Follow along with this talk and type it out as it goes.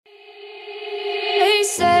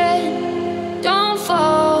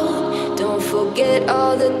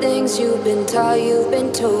things you've been taught, you've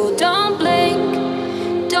been told. Don't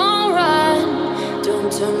blink, don't run,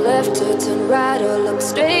 don't turn left or turn right or look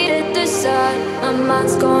straight at the sun. My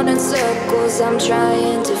mind's going in circles, I'm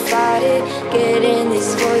trying to fight it. Getting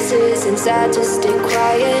these voices inside to stay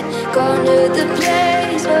quiet. Going to the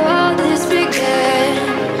place where all this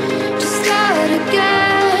began. Just start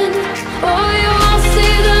again. Oh, you won't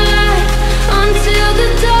see the light until the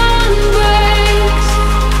dawn breaks.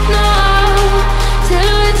 No,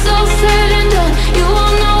 till it's all said and done, you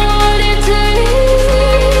won't know what it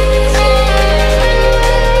takes.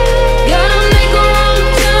 Gotta make a wrong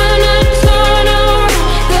turn and turn around.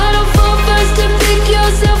 Gotta fall fast to pick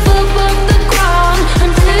yourself up off the ground.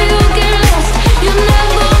 Until you get lost, you'll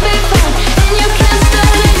never be found. And you can't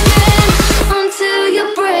start again until you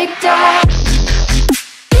break down.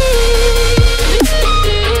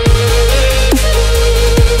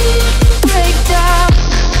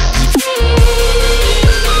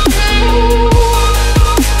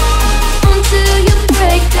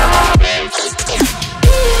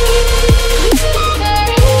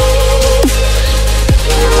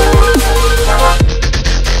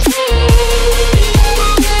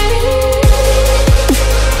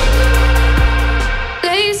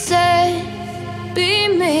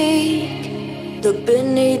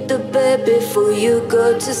 Before you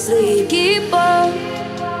go to sleep, keep on,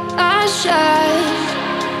 I shine.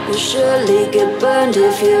 You'll surely get burned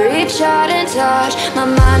if you reach out and touch. My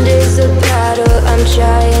mind is a battle, I'm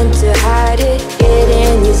trying to hide it.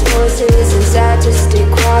 Getting these voices inside to stay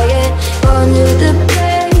quiet. Going to the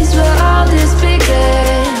place where all this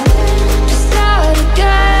began. Just start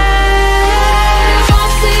again. You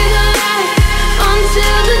won't see the light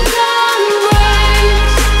until the dawn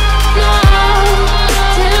breaks. No,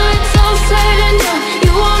 till it's all said and done,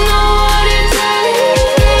 you won't know what it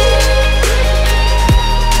takes.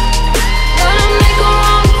 Gotta make a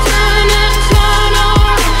wrong turn and turn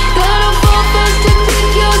around. Gotta fall fast to pick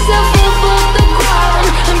yourself up off the ground.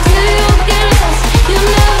 Until you get lost, you'll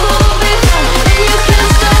never be found.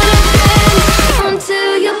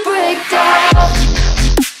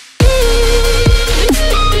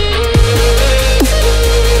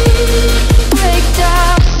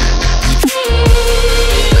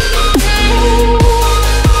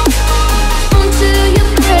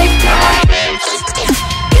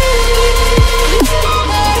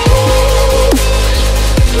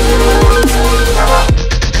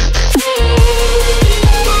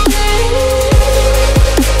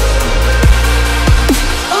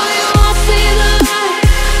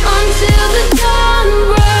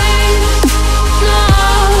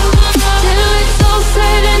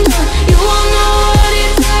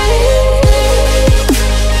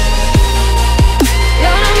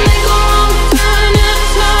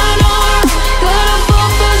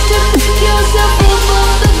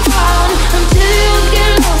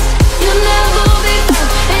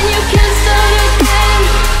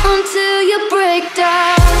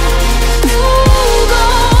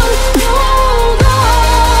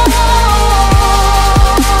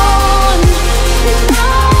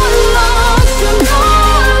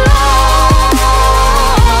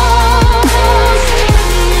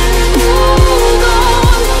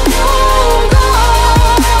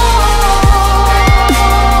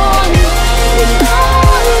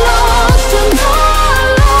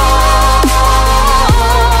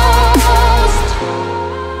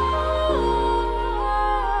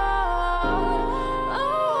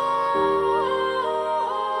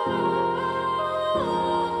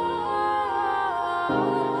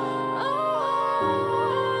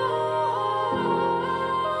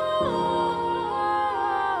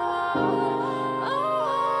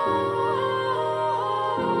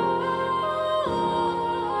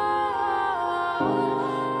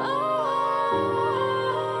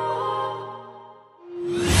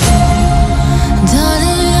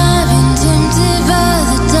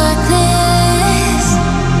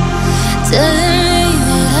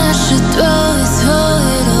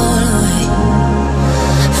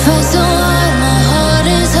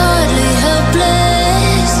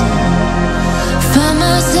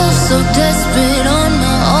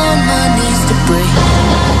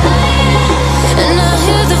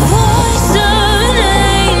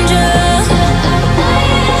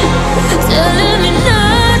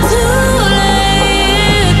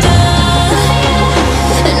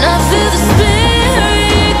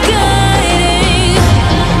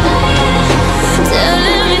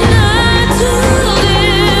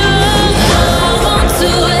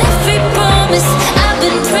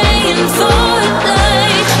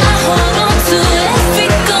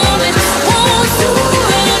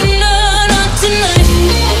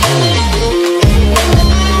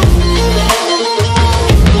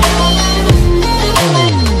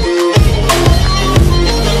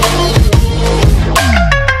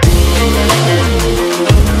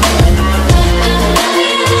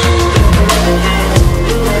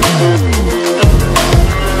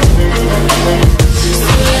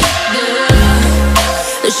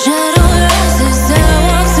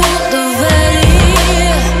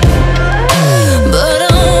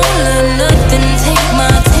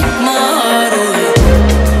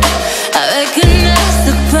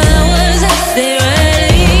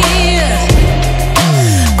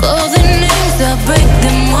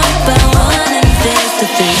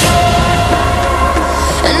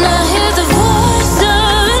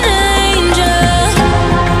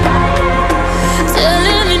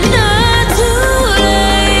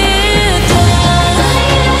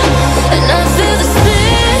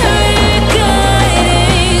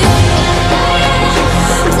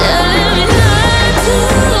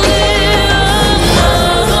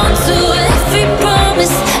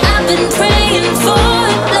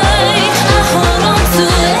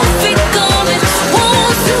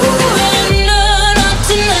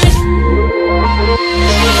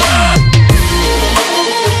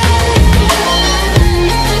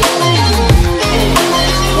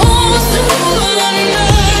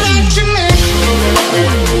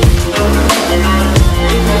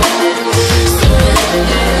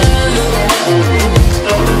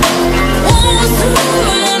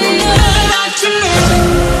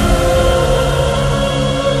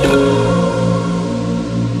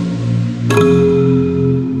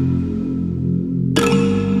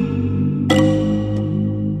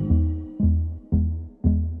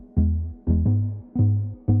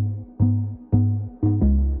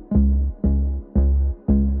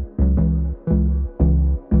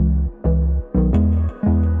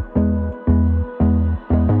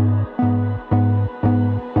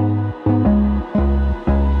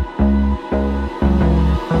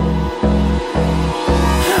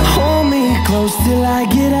 Till I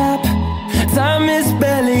get up, time is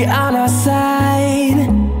barely on our side.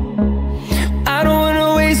 I don't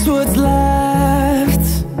wanna waste what's left.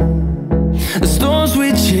 The storms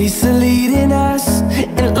we chase are leading us.